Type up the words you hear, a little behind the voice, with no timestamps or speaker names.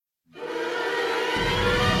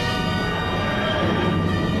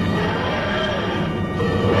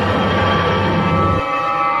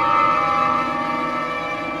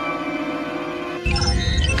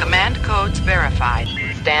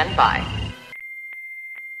stand by.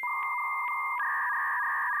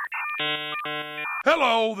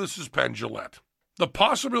 Hello, this is Penn Jillette. The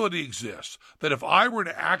possibility exists that if I were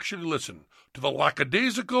to actually listen to the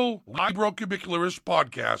lackadaisical Librocubicularist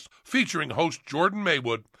podcast featuring host Jordan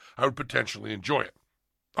Maywood, I would potentially enjoy it.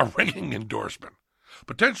 A ringing endorsement.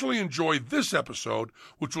 Potentially enjoy this episode,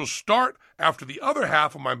 which will start after the other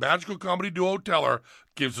half of my magical comedy duo Teller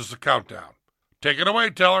gives us a countdown. Take it away,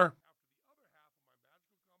 Teller.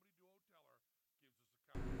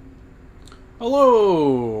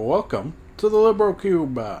 Hello, welcome to the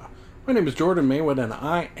Librocube. My name is Jordan Maywood, and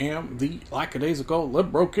I am the lackadaisical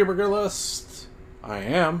Librocubicularist. I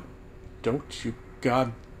am. Don't you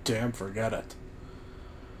goddamn forget it.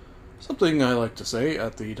 Something I like to say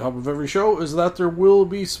at the top of every show is that there will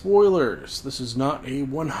be spoilers. This is not a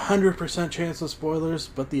 100% chance of spoilers,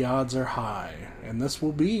 but the odds are high. And this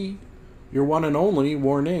will be your one and only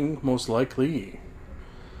warning, most likely.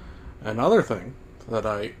 Another thing that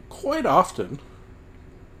I quite often,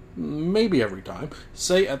 maybe every time,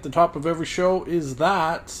 say at the top of every show is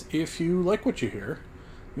that if you like what you hear,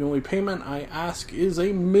 the only payment I ask is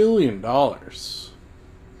 $1 million.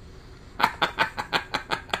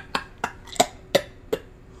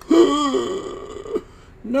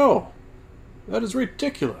 No, that is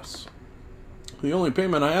ridiculous. The only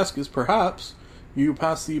payment I ask is perhaps you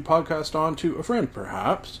pass the podcast on to a friend,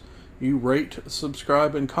 perhaps you rate,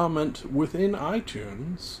 subscribe, and comment within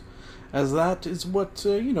iTunes, as that is what,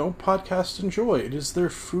 podcasts enjoy. It is their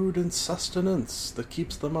food and sustenance that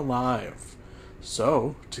keeps them alive.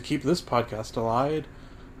 So, to keep this podcast alive?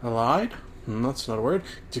 That's not a word.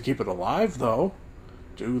 To keep it alive, though,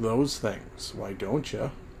 do those things. Why don't you?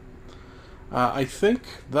 I think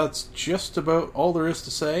that's just about all there is to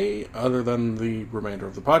say, other than the remainder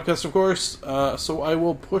of the podcast, of course. So I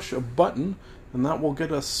will push a button, and that will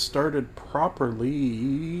get us started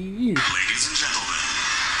properly. Ladies and gentlemen,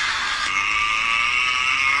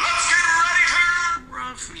 let's get ready to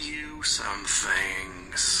review some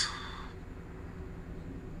things.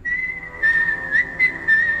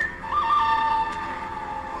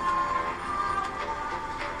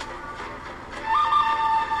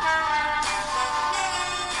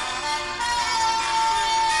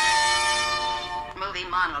 Movie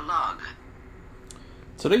Monologue.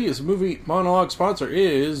 Today's movie monologue sponsor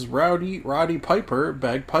is Rowdy Roddy Piper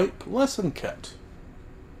Bagpipe Lesson Kit.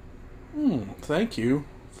 Thank you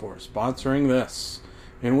for sponsoring this,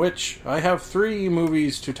 in which I have 3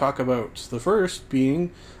 movies to talk about. The first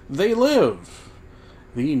being They Live,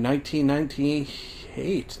 the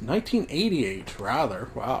 1988, rather.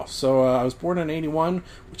 Wow. So I was born in 81,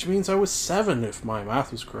 which means I was 7, if my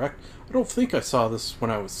math was correct. I don't think I saw this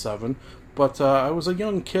when I was 7. But I was a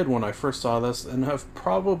young kid when I first saw this, and have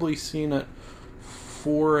probably seen it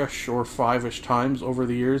 4-ish or 5-ish times over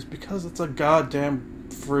the years, because it's a goddamn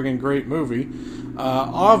friggin' great movie.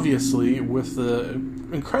 Obviously, with the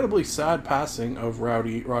incredibly sad passing of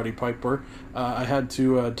Roddy Piper, I had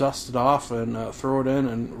to dust it off and throw it in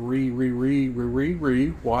and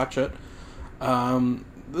watch it.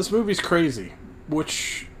 This movie's crazy,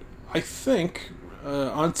 which I think,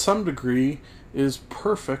 on some degree, is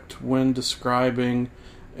perfect when describing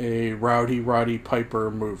a Roddy Piper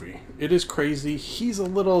movie. It is crazy. He's a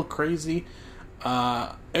little crazy.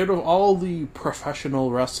 Out of all the professional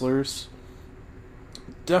wrestlers,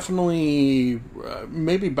 definitely,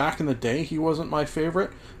 maybe back in the day he wasn't my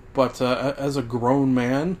favorite, but as a grown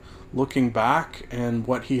man, looking back and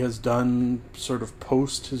what he has done sort of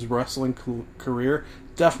post his wrestling career,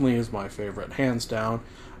 definitely is my favorite, hands down.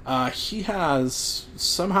 He has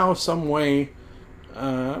somehow, some way,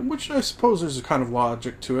 which I suppose there's a kind of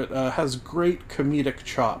logic to it, has great comedic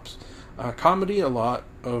chops. Comedy, a lot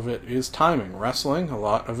of it is timing. Wrestling, a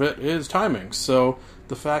lot of it is timing. So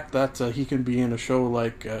the fact that he can be in a show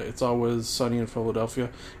like It's Always Sunny in Philadelphia,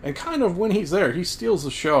 and kind of when he's there, he steals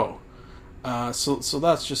the show. So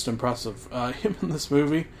that's just impressive. Him in this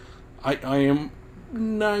movie, I am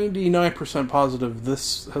 99% positive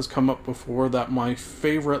this has come up before, that my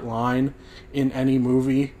favorite line in any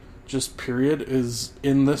movie, just period, is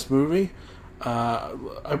in this movie.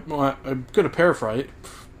 I'm going to paraphrase.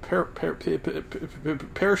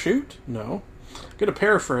 Parachute? No. I'm going to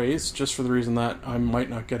paraphrase, just for the reason that I might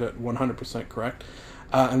not get it 100% correct.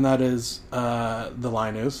 And that is, the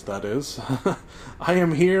line is, I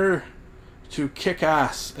am here to kick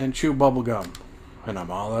ass and chew bubblegum. And I'm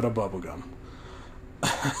all out of bubblegum.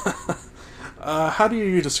 How do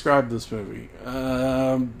you describe this movie?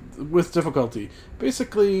 With difficulty.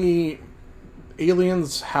 Basically,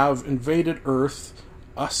 aliens have invaded Earth.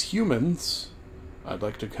 Us humans I'd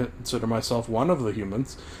like to consider myself one of the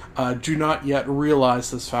humans, do not yet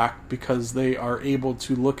realize this fact because they are able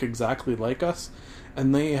to look exactly like us,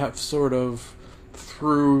 and they have sort of,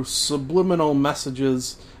 through subliminal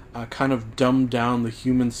messages, kind of dumbed down the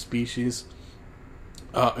human species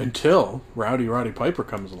until Rowdy Roddy Piper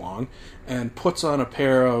comes along and puts on a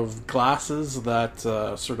pair of glasses that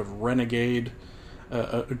sort of renegade,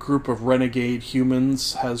 a group of renegade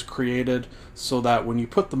humans has created, so that when you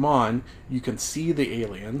put them on, you can see the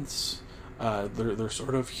aliens. Their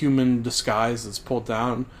sort of human disguise is pulled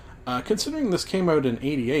down. Considering this came out in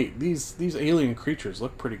 '88, these alien creatures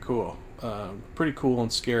look pretty cool. Pretty cool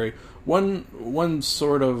and scary. One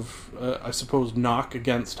sort of, I suppose, knock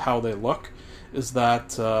against how they look is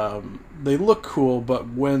that they look cool,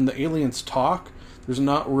 but when the aliens talk, there's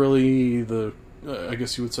not really the, I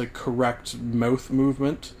guess you would say, correct mouth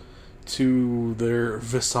movement to their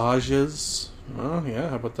visages. Oh, yeah,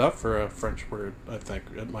 how about that for a French word? I think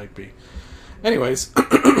it might be. Anyways,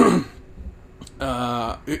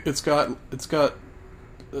 it's got.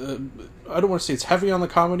 I don't want to say it's heavy on the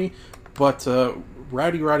comedy, but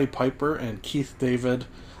Rowdy Roddy Piper and Keith David,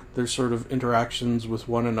 their sort of interactions with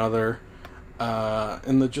one another,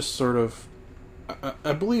 and the just sort of,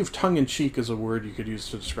 I believe tongue-in-cheek is a word you could use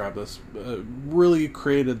to describe this, really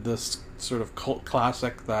created this sort of cult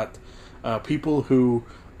classic that people who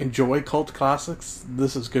enjoy cult classics,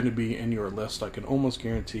 this is going to be in your list, I can almost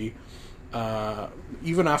guarantee.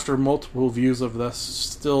 Even after multiple views of this,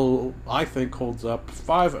 still, I think, holds up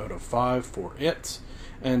 5 out of 5 for it.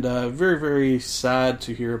 And very, very sad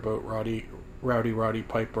to hear about Rowdy Roddy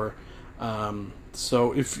Piper.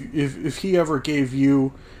 So if he ever gave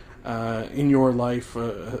you in your life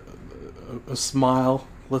a smile,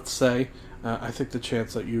 let's say, I think the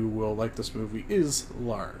chance that you will like this movie is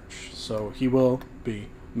large. So he will be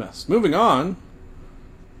missed. Moving on,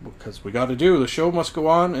 because we got to do, the show must go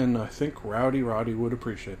on, and I think Rowdy Roddy would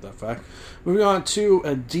appreciate that fact. Moving on to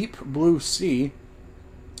A Deep Blue Sea.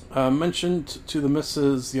 Mentioned to the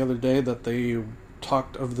missus the other day that they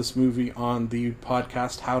talked of this movie on the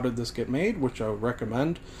podcast How Did This Get Made, which I would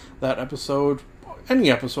recommend. That episode,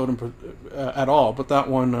 any episode at all, but that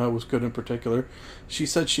one was good in particular. She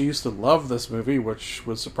said she used to love this movie, which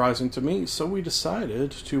was surprising to me, so we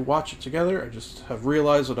decided to watch it together. I just have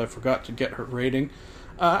realized that I forgot to get her rating.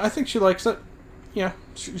 I think she likes it. Yeah,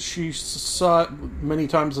 she saw it many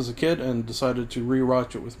times as a kid and decided to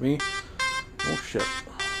rewatch it with me. Oh shit.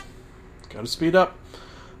 Gotta speed up.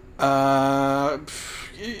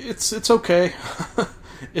 It's okay.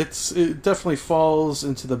 It definitely falls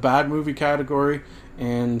into the bad movie category,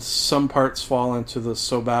 and some parts fall into the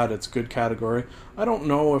so bad it's good category. I don't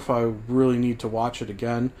know if I really need to watch it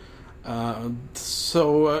again.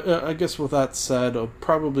 So I guess with that said, I'll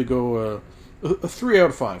probably go a 3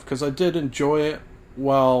 out of 5, because I did enjoy it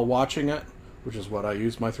while watching it, which is what I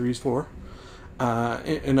use my 3s for.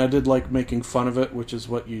 And I did like making fun of it, which is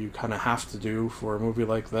what you kind of have to do for a movie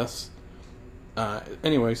like this.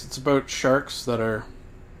 Anyways, it's about sharks that are,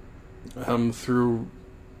 through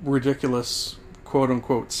ridiculous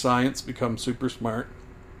quote-unquote science, become super smart.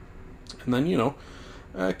 And then,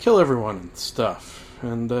 kill everyone and stuff.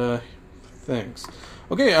 And things.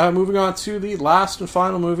 Okay, moving on to the last and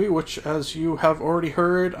final movie, which, as you have already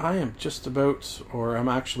heard, I am just about, or I'm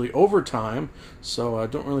actually over time, so I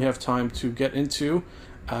don't really have time to get into.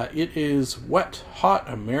 It is Wet Hot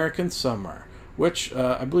American Summer, which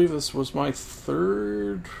I believe this was my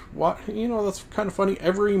third. That's kind of funny.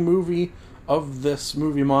 Every movie of this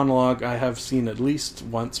movie monologue I have seen at least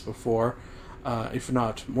once before, if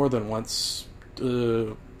not more than once.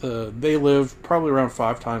 They Live probably around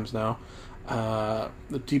 5 times now.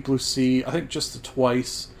 The Deep Blue Sea, I think just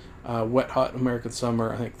twice. Wet Hot American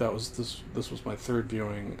Summer, I think that was this was my third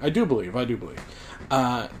viewing. I do believe.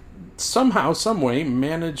 Somehow, someway,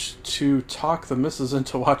 managed to talk the missus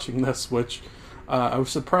into watching this, which I was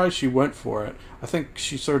surprised she went for it. I think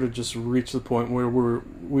she sort of just reached the point where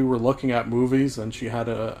we were looking at movies, and she had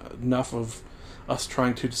enough of us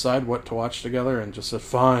trying to decide what to watch together, and just said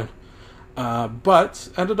fine. But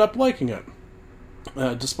ended up liking it.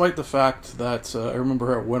 Despite the fact that I remember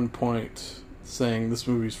her at one point saying this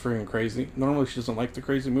movie's freaking crazy. Normally she doesn't like the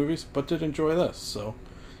crazy movies, but did enjoy this, so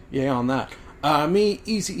yay on that. Me,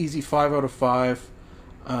 easy 5 out of 5.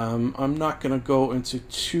 I'm not going to go into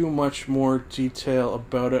too much more detail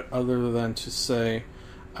about it other than to say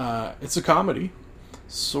it's a comedy.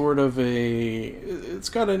 It's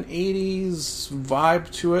got an 80s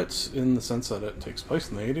vibe to it, in the sense that it takes place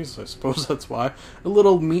in the 80s, I suppose that's why. A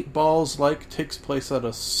little Meatballs-like, takes place at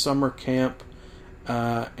a summer camp,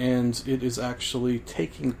 and it is actually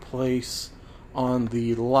taking place on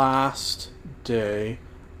the last day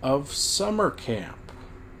of summer camp,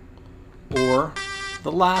 or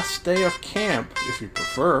the last day of camp, if you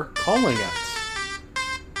prefer calling it.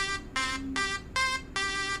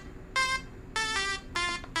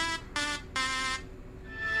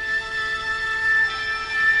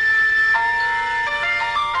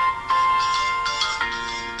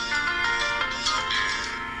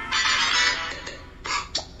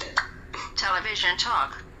 Television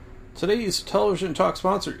talk. Today's television talk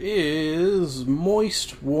sponsor is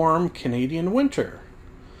Moist, Warm Canadian Winter,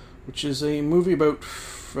 which is a movie about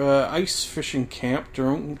ice fishing camp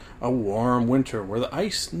during a warm winter where the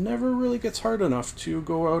ice never really gets hard enough to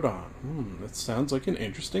go out on. That sounds like an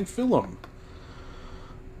interesting film.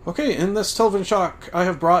 Okay, in this television talk, I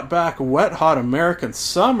have brought back Wet Hot American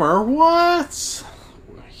Summer. What?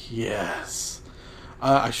 Yes.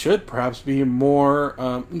 I should perhaps be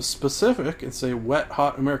more specific and say Wet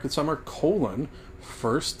Hot American Summer,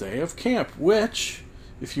 first day of camp, which,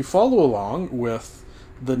 if you follow along with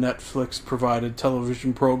the Netflix-provided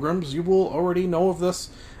television programs, you will already know of this,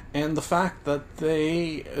 and the fact that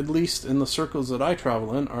they, at least in the circles that I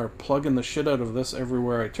travel in, are plugging the shit out of this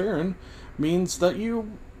everywhere I turn, means that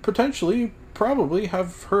you potentially, probably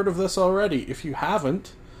have heard of this already. If you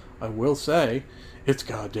haven't, I will say, it's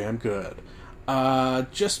goddamn good.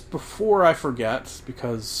 Just before I forget,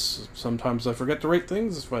 because sometimes I forget to rate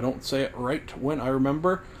things if I don't say it right when I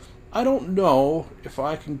remember, I don't know if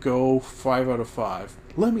I can go 5 out of 5.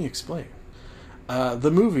 Let me explain. The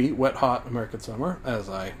movie, Wet Hot American Summer, as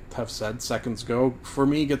I have said seconds ago, for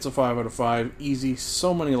me gets a 5 out of 5. Easy,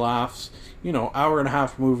 so many laughs. Hour and a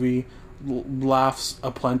half movie, laughs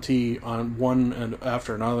aplenty on one and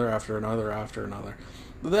after another, after another, after another.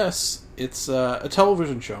 This, it's a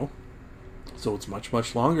television show. So it's much,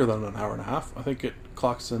 much longer than an hour and a half. I think it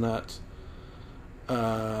clocks in at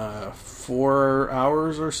 4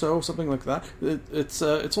 hours or so, something like that. It's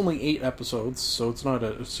only 8 episodes, so it's not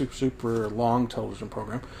a super, super long television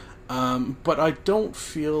program. But I don't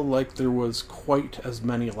feel like there was quite as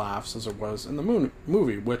many laughs as there was in the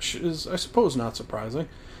movie, which is, I suppose, not surprising.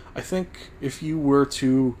 I think if you were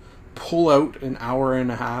to pull out an hour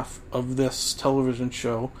and a half of this television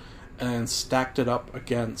show and stacked it up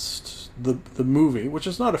against the movie, which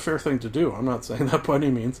is not a fair thing to do, I'm not saying that by any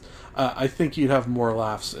means, I think you'd have more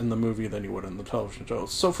laughs in the movie than you would in the television show.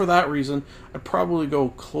 So for that reason, I'd probably go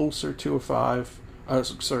closer to a 4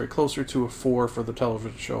 for the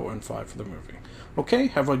television show and 5 for the movie. Okay,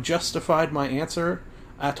 have I justified my answer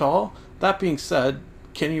at all? That being said,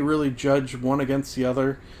 can you really judge one against the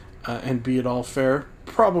other and be at all fair?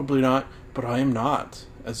 Probably not, but I am not.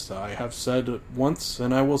 As I have said once,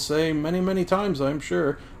 and I will say many, many times, I'm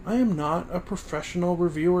sure, I am not a professional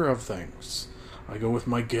reviewer of things. I go with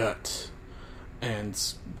my gut and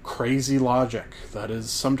crazy logic that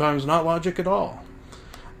is sometimes not logic at all.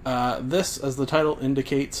 This, as the title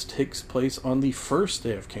indicates, takes place on the first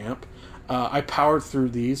day of camp. I powered through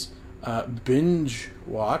these,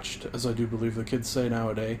 binge-watched, as I do believe the kids say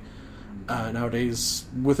nowadays,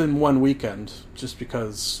 within one weekend, just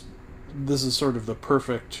because this is sort of the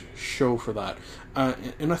perfect show for that.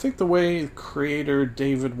 And I think the way creator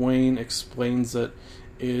David Wayne explains it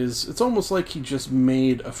is, it's almost like he just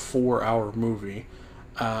made a 4-hour movie.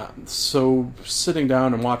 So sitting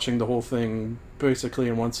down and watching the whole thing basically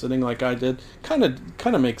in one sitting like I did kind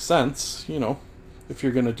of makes sense, if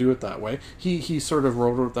you're going to do it that way. He sort of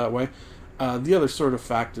wrote it that way. The other sort of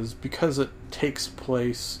fact is, because it takes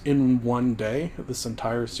place in one day, this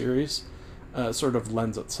entire series, sort of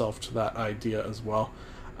lends itself to that idea as well.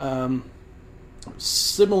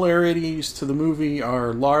 Similarities to the movie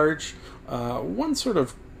are large. One sort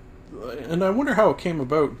of, and I wonder how it came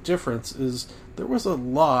about, difference is there was a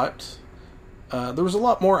lot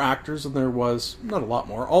more actors than there was, not a lot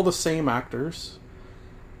more, all the same actors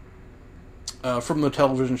from the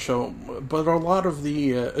television show, but a lot of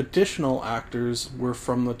the additional actors were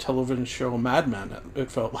from the television show Mad Men,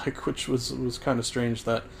 it felt like, which was kind of strange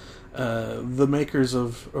that the makers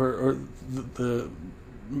of, or the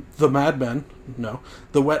Mad Men,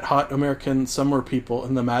 the Wet Hot American Summer people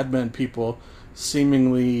and the Mad Men people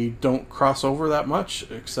seemingly don't cross over that much,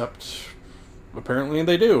 except apparently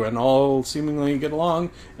they do, and all seemingly get along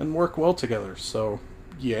and work well together. So,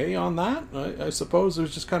 yay on that, I suppose. It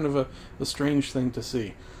was just kind of a strange thing to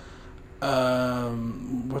see.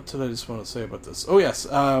 What did I just want to say about this? Oh, yes.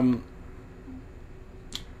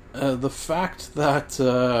 The fact that,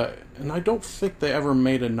 and I don't think they ever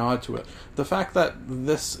made a nod to it, the fact that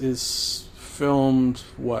this is filmed,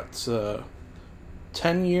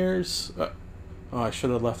 10 years? I should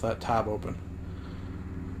have left that tab open.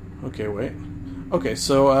 Okay, wait. Okay,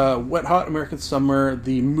 so Wet Hot American Summer,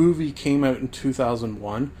 the movie came out in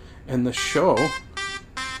 2001, and the show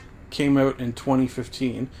came out in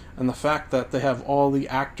 2015. And the fact that they have all the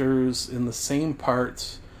actors in the same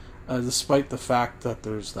parts, despite the fact that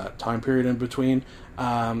there's that time period in between,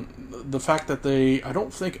 the fact that they, I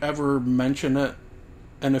don't think, ever mention it,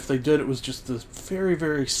 and if they did, it was just the very,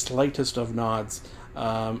 very slightest of nods.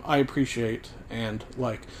 I appreciate and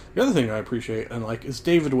like. The other thing I appreciate and like is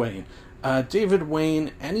David Wayne. David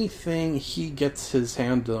Wayne, anything he gets his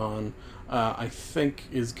hand on, I think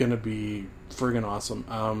is going to be friggin' awesome.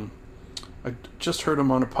 I just heard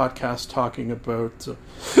him on a podcast talking about,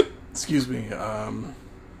 excuse me,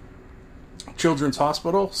 Children's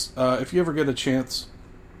Hospital. If you ever get a chance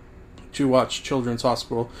to watch Children's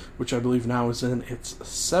Hospital, which I believe now is in its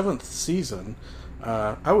 7th season,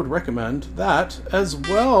 I would recommend that as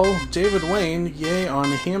well. David Wayne, yay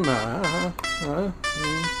on him.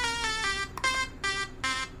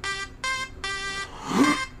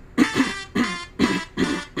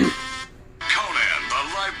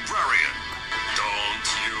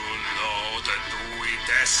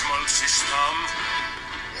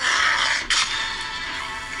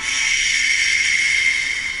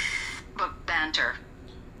 Book Banter.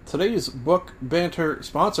 Today's Book Banter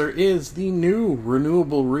sponsor is the new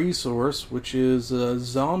renewable resource, which is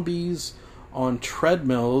zombies on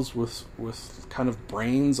treadmills with kind of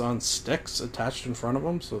brains on sticks attached in front of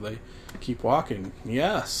them so they keep walking.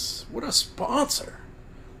 Yes, what a sponsor.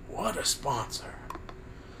 What a sponsor.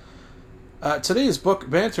 Today's Book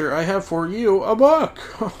Banter, I have for you a book.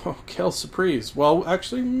 Oh, quelle surprise. Well,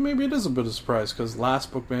 actually, maybe it is a bit of a surprise, because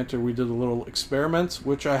last Book Banter we did a little experiment,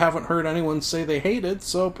 which I haven't heard anyone say they hated,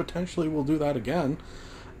 so potentially we'll do that again.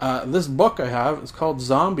 This book I have is called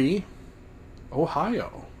Zombie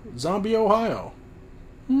Ohio. Zombie Ohio.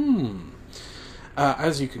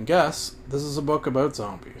 As you can guess, this is a book about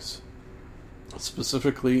zombies.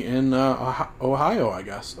 Specifically in Ohio, I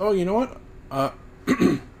guess. Oh, you know what?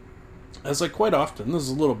 As I quite often, this is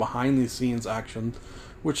a little behind-the-scenes action,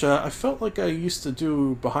 which I felt like I used to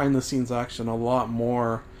do behind-the-scenes action a lot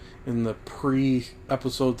more in the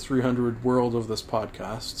pre-episode 300 world of this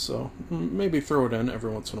podcast, so maybe throw it in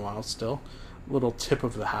every once in a while still. A little tip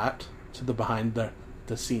of the hat to the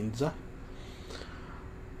behind-the-scenes.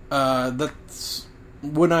 That's...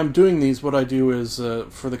 When I'm doing these, what I do is,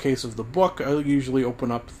 for the case of the book, I'll usually open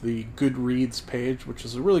up the Goodreads page, which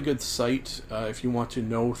is a really good site if you want to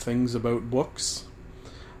know things about books.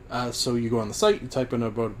 So you go on the site, you type in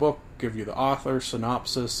about a book, give you the author,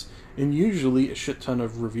 synopsis, and usually a shit ton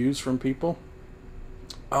of reviews from people.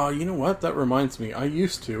 You know what? That reminds me. I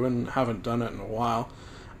used to, and haven't done it in a while,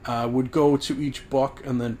 would go to each book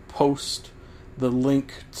and then post the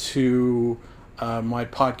link to... my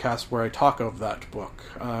podcast where I talk of that book,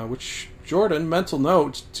 which, Jordan, mental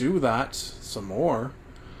note, do that some more.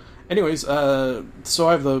 Anyways, so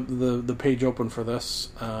I have the page open for this.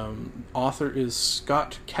 Author is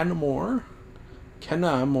Scott Kenemore,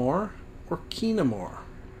 or Kenemore.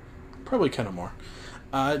 Probably Kenemore.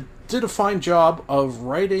 Did a fine job of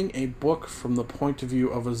writing a book from the point of view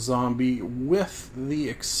of a zombie with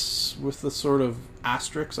the sort of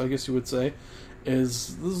asterisks, I guess you would say. This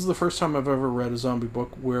is the first time I've ever read a zombie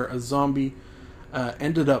book where a zombie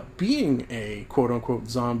ended up being a quote-unquote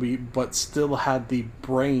zombie, but still had the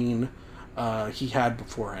brain he had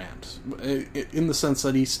beforehand. In the sense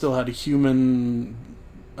that he still had a human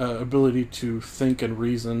ability to think and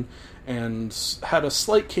reason, and had a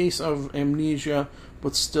slight case of amnesia,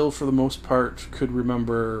 but still, for the most part, could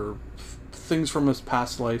remember things from his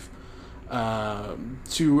past life.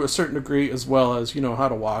 To a certain degree, as well as, you know, how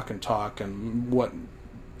to walk and talk and what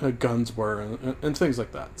guns were and things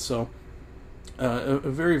like that. So, a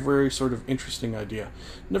very, very sort of interesting idea.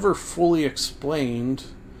 Never fully explained,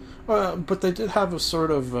 but they did have a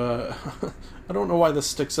sort of, I don't know why this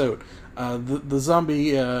sticks out. The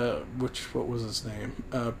zombie, what was his name?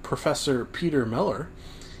 Professor Peter Miller.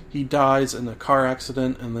 He dies in a car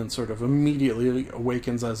accident and then sort of immediately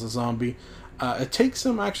awakens as a zombie. It takes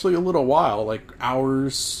him actually a little while, like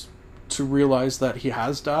hours, to realize that he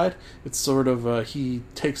has died. It's sort of, he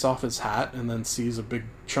takes off his hat and then sees a big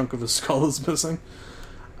chunk of his skull is missing.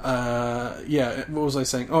 What was I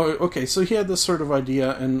saying? Oh, okay, so he had this sort of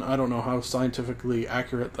idea, and I don't know how scientifically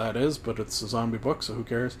accurate that is, but it's a zombie book, so who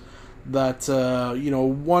cares? That,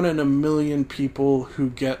 1 in a million people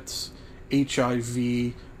who get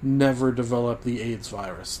HIV never develop the AIDS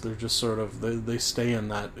virus. They're just sort of, they stay in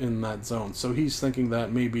that zone. So he's thinking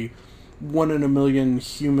that maybe 1 in a million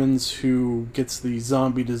humans who gets the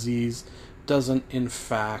zombie disease doesn't in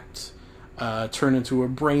fact turn into a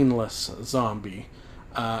brainless zombie.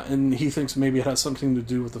 And he thinks maybe it has something to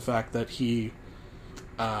do with the fact that he,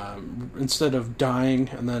 instead of dying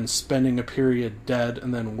and then spending a period dead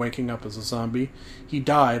and then waking up as a zombie, he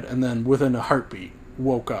died and then within a heartbeat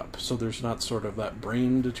woke up. So there's not sort of that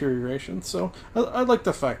brain deterioration. So I like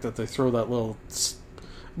the fact that they throw that little,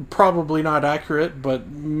 probably not accurate, but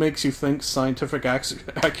makes you think scientific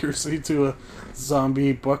accuracy to a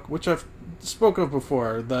zombie book, which I've spoke of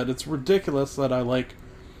before, that it's ridiculous that I like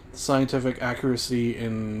scientific accuracy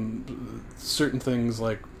in certain things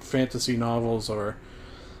like fantasy novels or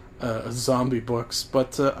zombie books,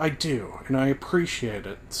 but I do, and I appreciate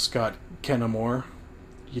it, Scott Kenemore.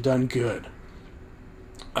 You done good.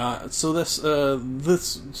 So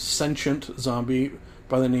this sentient zombie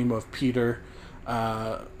by the name of Peter,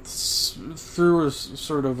 through a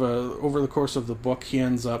sort of over the course of the book, he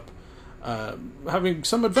ends up having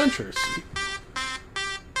some adventures.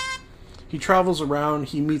 He travels around,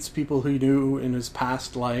 he meets people he knew in his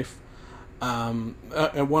past life.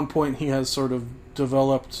 At one point he has sort of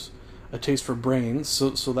developed a taste for brains,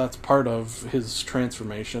 so that's part of his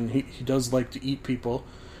transformation. He does like to eat people,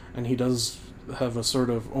 and he does have a sort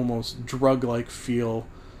of almost drug-like feel,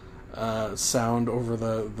 sound over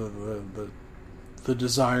the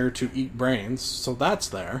desire to eat brains, so that's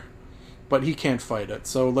there. But he can't fight it.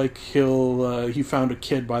 So, like, he found a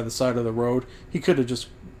kid by the side of the road. He could have just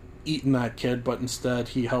eaten that kid, but instead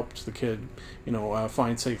he helped the kid,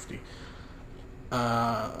 find safety.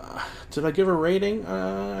 Did I give a rating?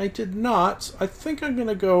 I did not. I think I'm going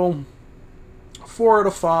to go 4 out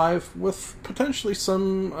of 5, with potentially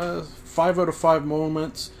some 5 out of 5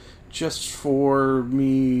 moments, just for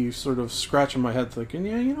me sort of scratching my head thinking,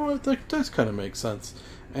 yeah, you know what, that does kind of make sense.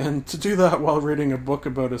 And to do that while reading a book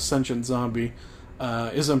about a sentient zombie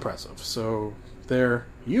is impressive. So there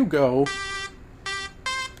you go.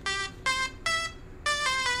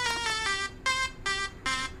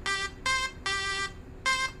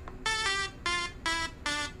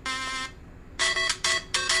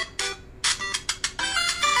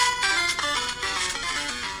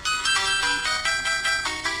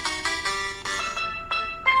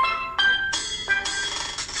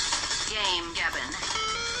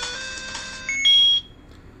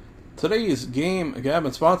 Today's Game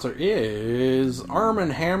Gabbin sponsor is Arm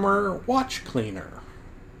 & Hammer Watch Cleaner.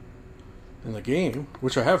 And the game,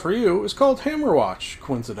 which I have for you, is called Hammerwatch,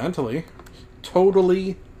 coincidentally.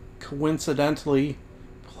 Totally coincidentally.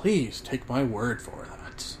 Please take my word for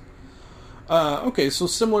that. Okay, so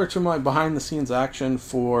similar to my behind-the-scenes action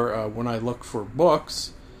for when I look for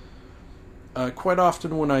books, quite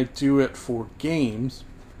often when I do it for games,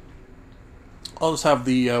 I'll just have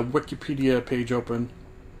the Wikipedia page open.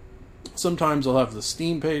 Sometimes I'll have the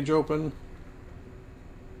Steam page open.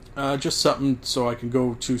 Just something so I can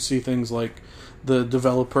go to see things like the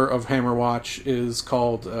developer of Hammerwatch is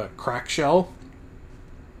called Crackshell.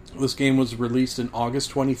 This game was released in August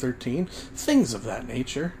 2013. Things of that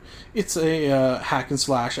nature. It's a hack and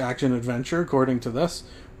slash action adventure, according to this.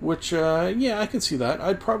 Which, yeah, I can see that.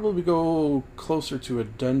 I'd probably go closer to a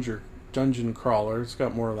dungeon crawler. It's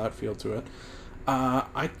got more of that feel to it.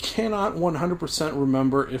 I cannot 100%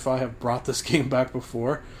 remember if I have brought this game back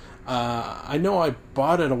before. I know I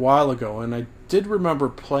bought it a while ago, and I did remember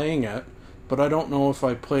playing it, but I don't know if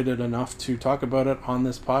I played it enough to talk about it on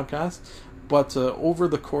this podcast. But over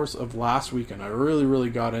the course of last weekend, I really, really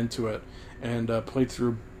got into it and played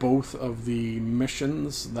through both of the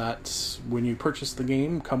missions that, when you purchase the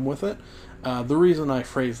game, come with it. The reason I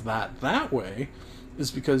phrase that way is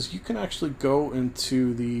because you can actually go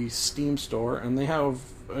into the Steam store, and they have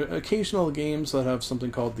occasional games that have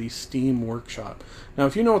something called the Steam Workshop. Now,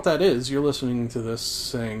 if you know what that is, you're listening to this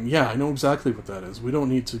saying, yeah, I know exactly what that is. We don't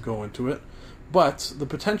need to go into it. But the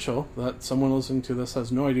potential that someone listening to this has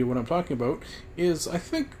no idea what I'm talking about is, I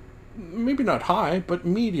think, maybe not high, but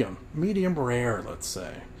medium rare, let's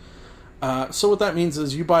say. So what that means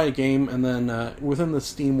is you buy a game, and then within the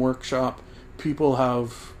Steam Workshop, people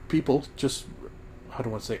just, I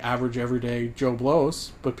don't want to say average, everyday Joe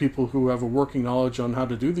Blows, but people who have a working knowledge on how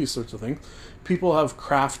to do these sorts of things. People have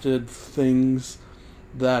crafted things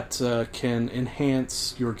that can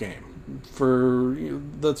enhance your game.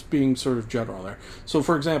 That's being sort of general there. So,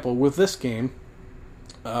 for example, with this game,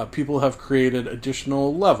 people have created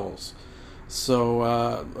additional levels. So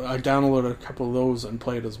I downloaded a couple of those and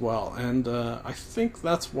played as well. And I think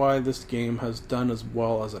that's why this game has done as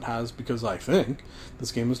well as it has, because I think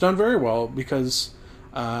this game has done very well, because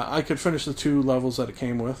I could finish the 2 levels that it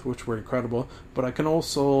came with, which were incredible, but I can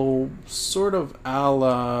also sort of a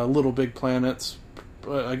la Little Big Planets,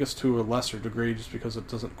 I guess to a lesser degree, just because it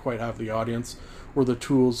doesn't quite have the audience or the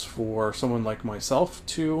tools for someone like myself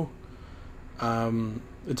to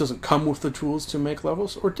It doesn't come with the tools to make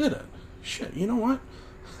levels, or did it? Shit, you know what?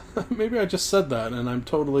 Maybe I just said that and I'm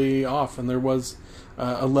totally off and there was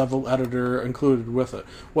a level editor included with it.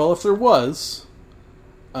 Well, if there was,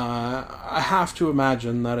 I have to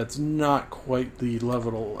imagine that it's not quite the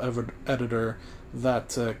level editor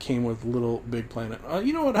that came with Little Big Planet.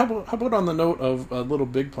 You know what? How about on the note of Little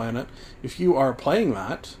Big Planet, if you are playing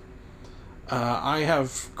that, I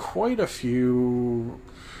have quite a few,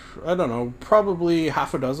 I don't know, probably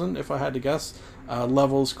half a dozen, if I had to guess,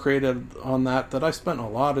 levels created on that I spent a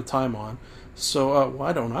lot of time on. So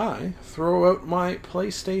why don't I throw out my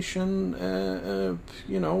PlayStation,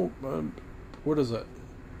 what is it?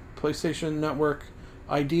 PlayStation Network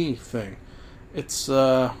ID thing. It's,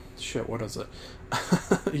 what is it?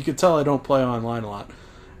 You can tell I don't play online a lot.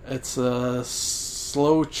 It's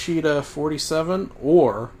Slow Cheetah 47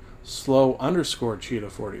 or Slow _ Cheetah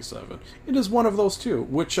 47. It is one of those two,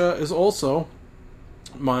 which is also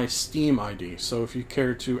my Steam ID. So if you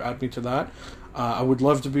care to add me to that, I would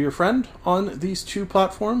love to be your friend on these two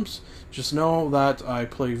platforms. Just know that I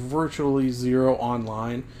play virtually zero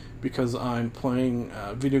online because I'm playing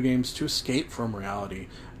video games to escape from reality,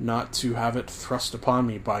 not to have it thrust upon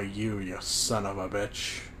me by you son of a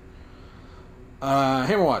bitch.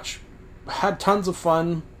 Hammerwatch. Had tons of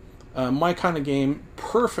fun. My kind of game.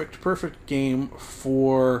 Perfect game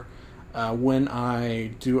for when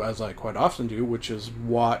I do, as I quite often do, which is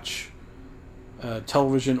watch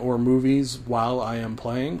television or movies while I am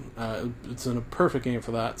playing. It's a perfect game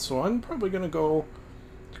for that. So I'm probably going to go...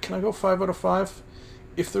 Can I go 5 out of 5?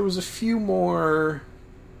 If there was a few more...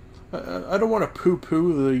 I don't want to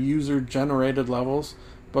poo-poo the user-generated levels,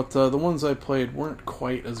 but the ones I played weren't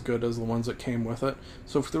quite as good as the ones that came with it.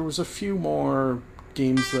 So if there was a few more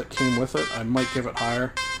games that came with it, I might give it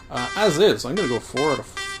higher. As is, I'm going to go 4 out of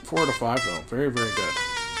 5, though. Very, very good.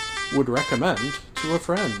 Would recommend to a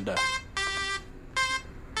friend.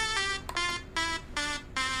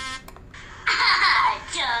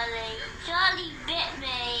 Charlie bit me.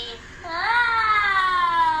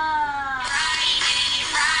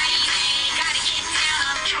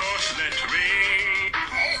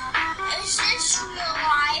 Is this real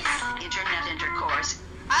life? Internet intercourse.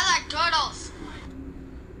 I like turtles.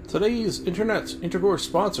 Today's Intercourse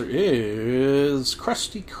sponsor is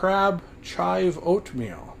Krusty Krab Chive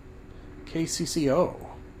Oatmeal, KCCO.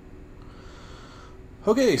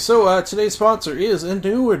 Okay, so today's sponsor is a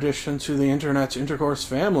new addition to the Intercourse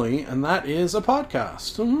family, and that is a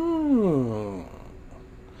podcast.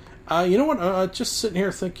 You know what? Just sitting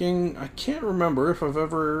here thinking, I can't remember if I've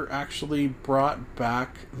ever actually brought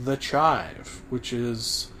back the Chive, which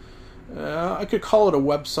is, I could call it a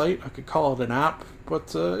website, I could call it an app,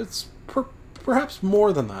 but it's perhaps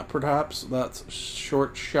more than that. Perhaps that's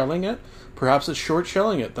short-shelling it. Perhaps it's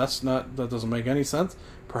short-shelling it. That doesn't make any sense.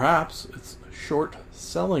 Perhaps it's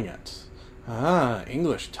short-selling it.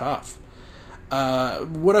 English tough.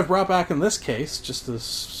 What I've brought back in this case, just as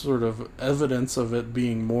sort of evidence of it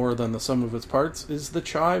being more than the sum of its parts, is the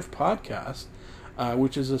Chive podcast,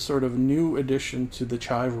 which is a sort of new addition to the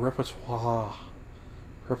Chive repertoire.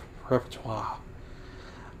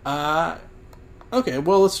 Okay,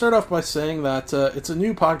 well, let's start off by saying that it's a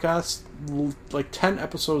new podcast, like 10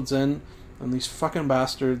 episodes in, and these fucking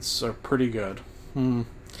bastards are pretty good.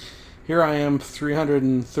 Here I am,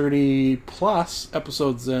 330 plus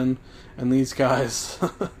episodes in, and these guys,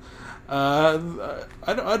 I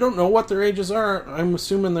don't know what their ages are. I'm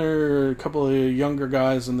assuming they're a couple of younger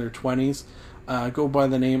guys in their 20s. Go by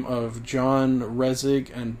the name of John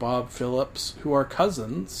Resig and Bob Phillips, who are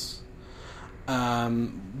cousins.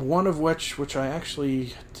 One of which I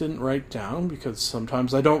actually didn't write down, because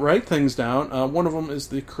sometimes I don't write things down. One of them is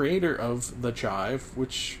the creator of the Chive,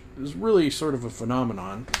 which is really sort of a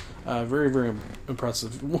phenomenon. Very, very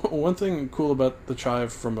impressive. One thing cool about the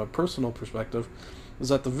Chive from a personal perspective is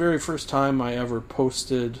that the very first time I ever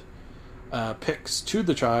posted pics to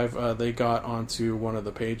the Chive, they got onto one of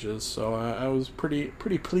the pages, so I was pretty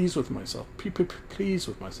pleased with myself. Pleased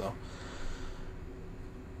with myself.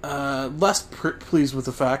 Less pleased with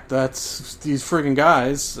the fact that these friggin'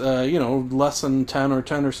 guys, less than 10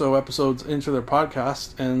 or so episodes into their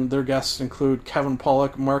podcast, and their guests include Kevin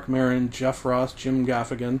Pollak, Marc Maron, Jeff Ross, Jim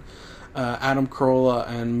Gaffigan, Adam Carolla,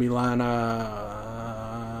 and Milana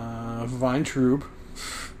Vayntrub.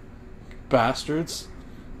 Bastards.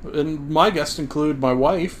 And my guests include my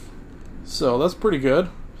wife, so that's pretty good.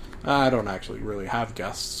 I don't actually really have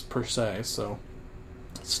guests, per se, so...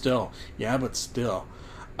 Still.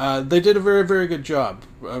 They did a very, very good job,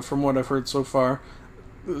 from what I've heard so far.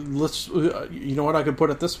 You know what, I could put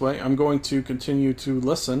it this way. I'm going to continue to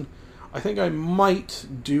listen I think I might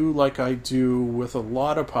do like I do with a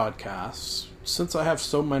lot of podcasts, since I have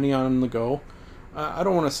so many on the go. I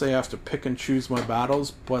don't want to say I have to pick and choose my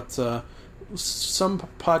battles, but some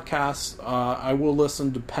podcasts I will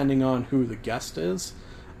listen depending on who the guest is,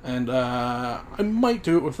 and I might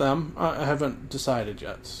do it with them. I haven't decided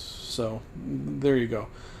yet, so there you go.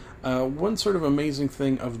 One sort of amazing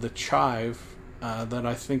thing of the Chive that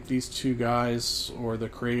I think these two guys, or the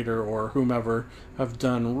creator, or whomever, have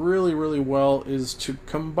done really, really well is to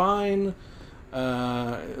combine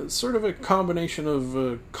sort of a combination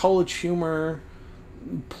of college humor,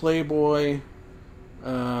 Playboy,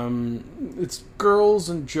 it's girls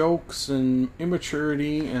and jokes and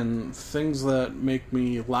immaturity and things that make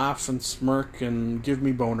me laugh and smirk and give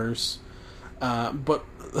me boners. But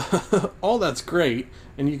all that's great,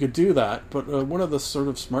 and you could do that, but one of the sort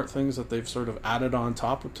of smart things that they've sort of added on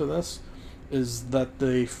top to this is that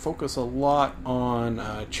they focus a lot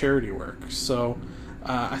on charity work. So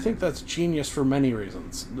I think that's genius for many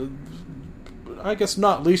reasons. I guess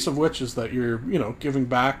not least of which is that you're, giving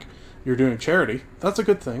back, you're doing charity. That's a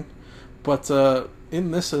good thing. But in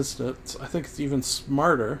this instance, I think it's even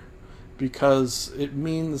smarter because it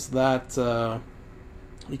means that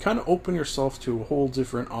you kind of open yourself to a whole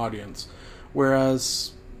different audience.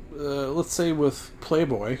 Whereas, let's say with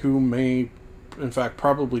Playboy, who may, in fact,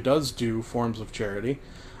 probably does do forms of charity,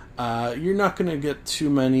 you're not going to get too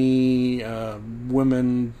many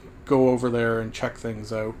women go over there and check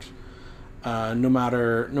things out, no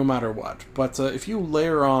matter what. But if you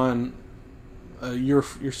layer on your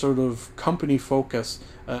sort of company focus,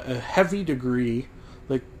 a heavy degree,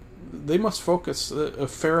 like they must focus a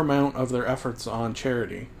fair amount of their efforts on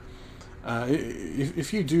charity.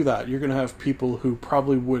 If you do that, you're going to have people who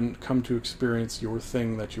probably wouldn't come to experience your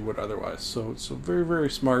thing that you would otherwise. So very, very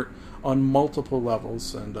smart on multiple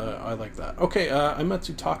levels, and I like that. Okay, I meant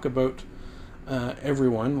to talk about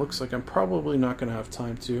everyone. Looks like I'm probably not going to have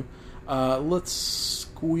time to. Let's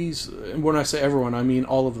squeeze, and when I say everyone, I mean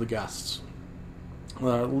all of the guests.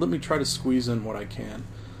 Let me try to squeeze in what I can.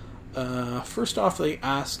 First off, they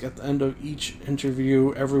ask at the end of each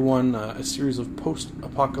interview everyone a series of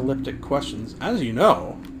post-apocalyptic questions. As you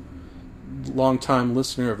know, long-time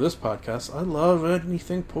listener of this podcast, I love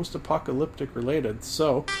anything post-apocalyptic related.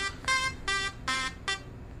 So,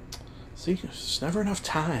 see, there's never enough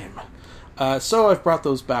time. So I've brought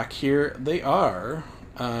those back here. They are,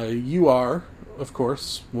 you are, of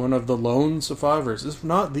course, one of the lone survivors. If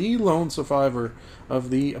not the lone survivor of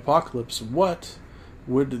the apocalypse, what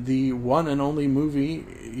would the one and only movie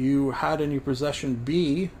you had in your possession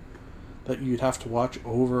be that you'd have to watch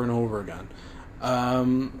over and over again?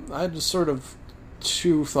 I had just sort of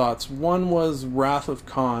two thoughts. One was Wrath of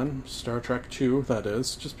Khan, Star Trek II, that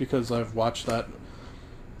is, just because I've watched that,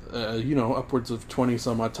 upwards of 20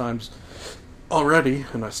 some odd times already,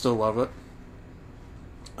 and I still love it.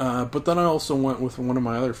 But then I also went with one of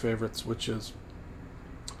my other favorites, which is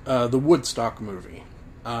the Woodstock movie.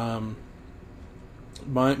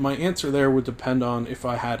 My answer there would depend on if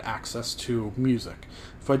I had access to music.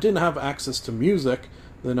 If I didn't have access to music,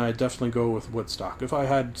 then I'd definitely go with Woodstock. If I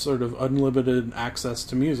had sort of unlimited access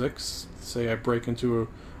to music, say I break into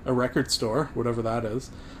a record store, whatever that is,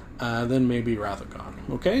 then maybe Wrath of Khan.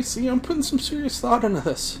 Okay, see, I'm putting some serious thought into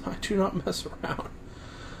this. I do not mess around.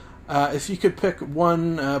 If you could pick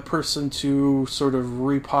one person to sort of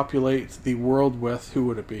repopulate the world with, who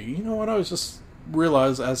would it be? You know what, I was just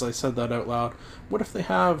realized as I said that out loud, what if they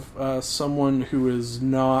have someone who is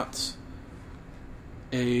not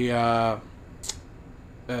a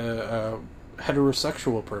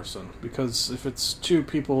heterosexual person? Because if it's two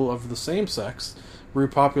people of the same sex,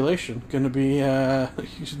 repopulation going to be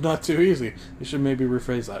not too easy. You should maybe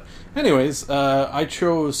rephrase that. Anyways, I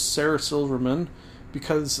chose Sarah Silverman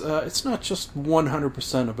because it's not just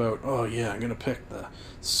 100% about, oh yeah, I'm going to pick the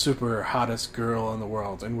super hottest girl in the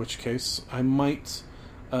world, in which case I might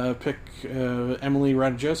pick Emily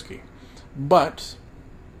Ratajkowski. But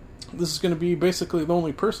this is going to be basically the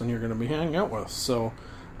only person you're going to be hanging out with, so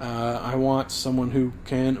I want someone who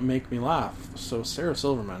can make me laugh. So Sarah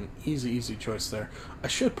Silverman, easy choice there. I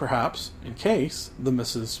should perhaps, in case the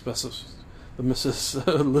Mrs.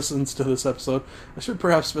 listens to this episode, I should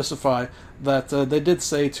perhaps specify that they did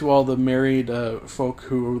say to all the married folk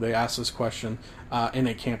who they asked this question, and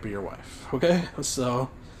it can't be your wife. Okay? So,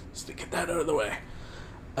 just to get that out of the way.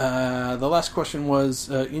 The last question was,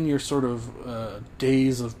 in your sort of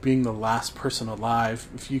days of being the last person alive,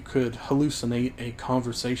 if you could hallucinate a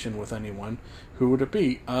conversation with anyone, who would it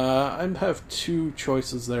be? I have two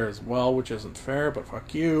choices there as well, which isn't fair, but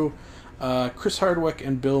fuck you. Chris Hardwick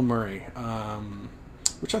and Bill Murray,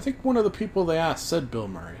 which I think one of the people they asked said Bill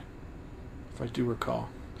Murray. if I do recall.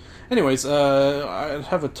 Anyways, I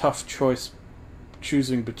have a tough choice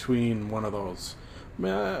choosing between one of those.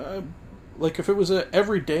 Like, if it was an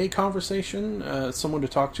everyday conversation, someone to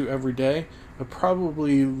talk to every day, I'd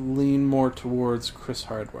probably lean more towards Chris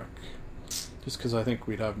Hardwick. Just because I think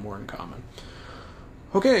we'd have more in common.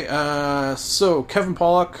 Okay, so Kevin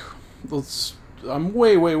Pollak. I'm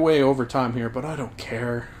way over time here, but I don't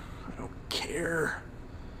care. I'm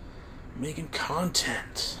making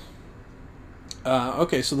content.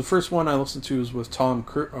 Okay, so the first one I listened to was with Tom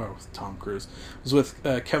Cruise. It was with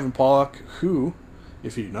Kevin Pollak, who,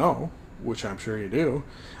 if you know, which I'm sure you do,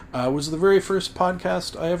 was the very first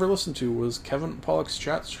podcast I ever listened to, was Kevin Pollak's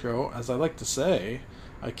Chat Show. As I like to say,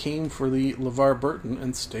 I came for the LeVar Burton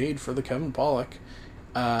and stayed for the Kevin Pollak.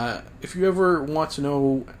 If you ever want to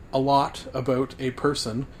know a lot about a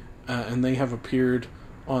person, and they have appeared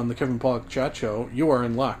on the Kevin Pollak Chat Show, you are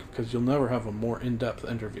in luck, because you'll never have a more in-depth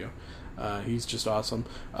interview. He's just awesome.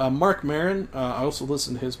 Marc Maron, I also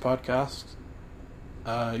listen to his podcast.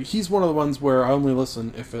 He's one of the ones where I only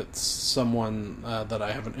listen if it's someone that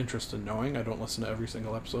I have an interest in knowing. I don't listen to every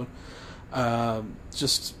single episode.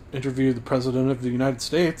 Just interviewed the President of the United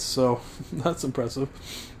States, so that's impressive.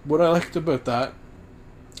 What I liked about that...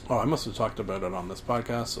 Oh, I must have talked about it on this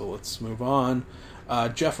podcast, so let's move on.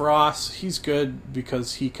 Jeff Ross, he's good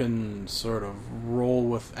because he can sort of roll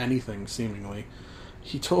with anything, seemingly.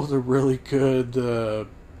 He told a really good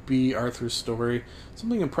B. Arthur story.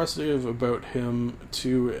 Something impressive about him,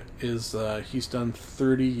 too, is he's done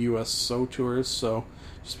 30 USO tours, so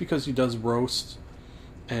just because he does roast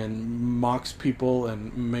and mocks people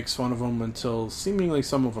and makes fun of them until seemingly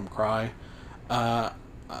some of them cry,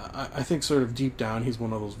 I think sort of deep down he's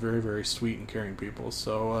one of those very, very sweet and caring people,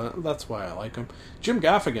 so that's why I like him. Jim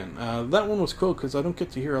Gaffigan, that one was cool because I don't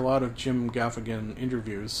get to hear a lot of Jim Gaffigan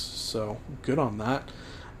interviews, so good on that.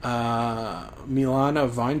 Milana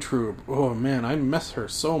Vayntrub, oh man, I miss her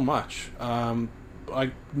so much.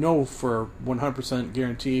 I know for 100%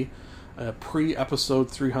 guarantee, pre-episode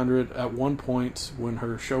 300, at one point when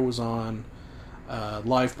her show was on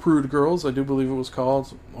Live Prude Girls, I do believe it was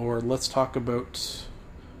called, or Let's Talk About...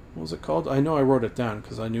 What was it called? I know I wrote it down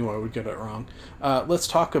because I knew I would get it wrong. Let's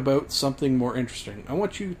talk about something more interesting. I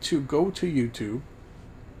want you to go to YouTube,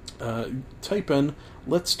 type in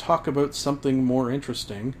 "Let's talk about something more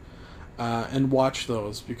interesting," and watch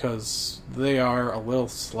those because they are a little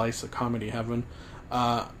slice of comedy heaven.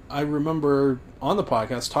 I remember on the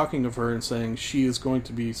podcast talking of her and saying she is going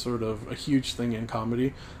to be sort of a huge thing in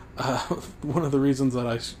comedy. One of the reasons that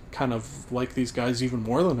I kind of like these guys even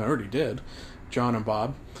more than I already did, John and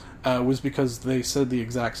Bob, was because they said the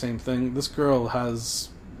exact same thing. This girl has,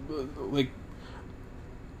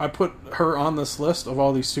 I put her on this list of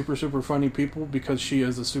all these super, super funny people because she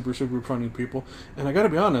is a super, super funny people. And I gotta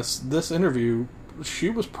be honest, this interview, she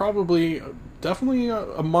was definitely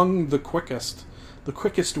among the quickest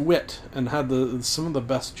wit, and had some of the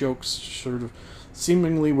best jokes, sort of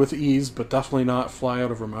seemingly with ease, but definitely not fly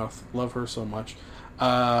out of her mouth. Love her so much.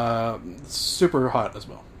 Super hot as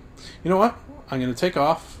well. You know what? I'm going to take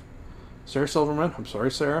off. Sarah Silverman, I'm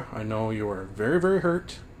sorry, Sarah. I know you are very, very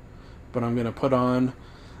hurt. But I'm going to put on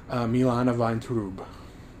Milana Vayntrub.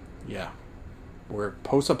 Yeah. We're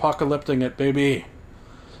post-apocalyptic it, baby.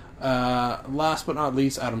 Last but not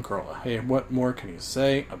least, Adam Carolla. Hey, what more can you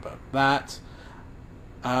say about that?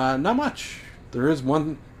 Not much. There is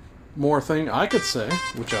one more thing I could say,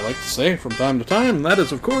 which I like to say from time to time, and that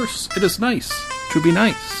is, of course, it is nice to be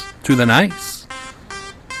nice to the nice.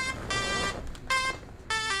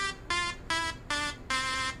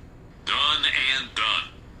 Done and done.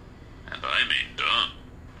 And I mean done.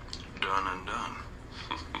 Done and done.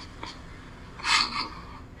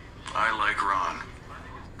 I like Ron.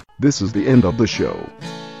 This is the end of the show.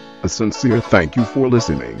 A sincere thank you for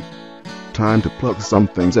listening. Time to plug some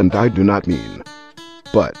things, and I do not mean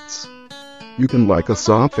butts. You can like us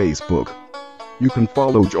on Facebook. You can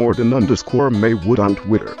follow Jordan_Maywood on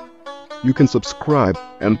Twitter. You can subscribe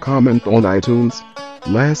and comment on iTunes.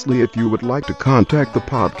 Lastly, if you would like to contact the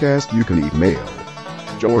podcast, you can email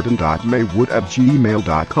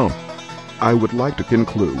jordan.maywood@gmail.com. I would like to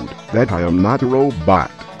conclude that I am not a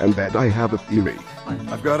robot and that I have a theory.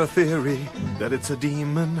 I've got a theory that it's a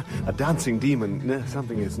demon, a dancing demon. Nah,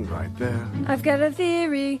 something isn't right there. I've got a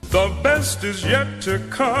theory. The best is yet to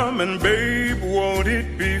come, and babe, won't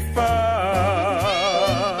it be fine?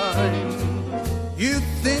 You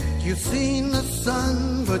think you've seen the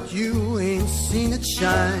sun, but you ain't seen it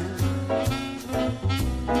shine.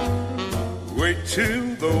 Wait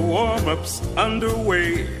till the warm-up's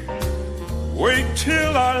underway. Wait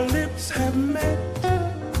till our lips have met.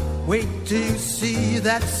 Wait till you see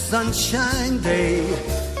that sunshine day.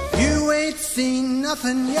 You ain't seen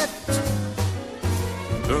nothing yet.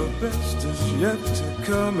 The best is yet to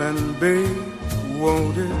come, and babe,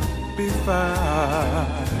 won't it be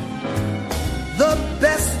fine? The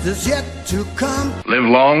best is yet to come. Live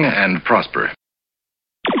long and prosper.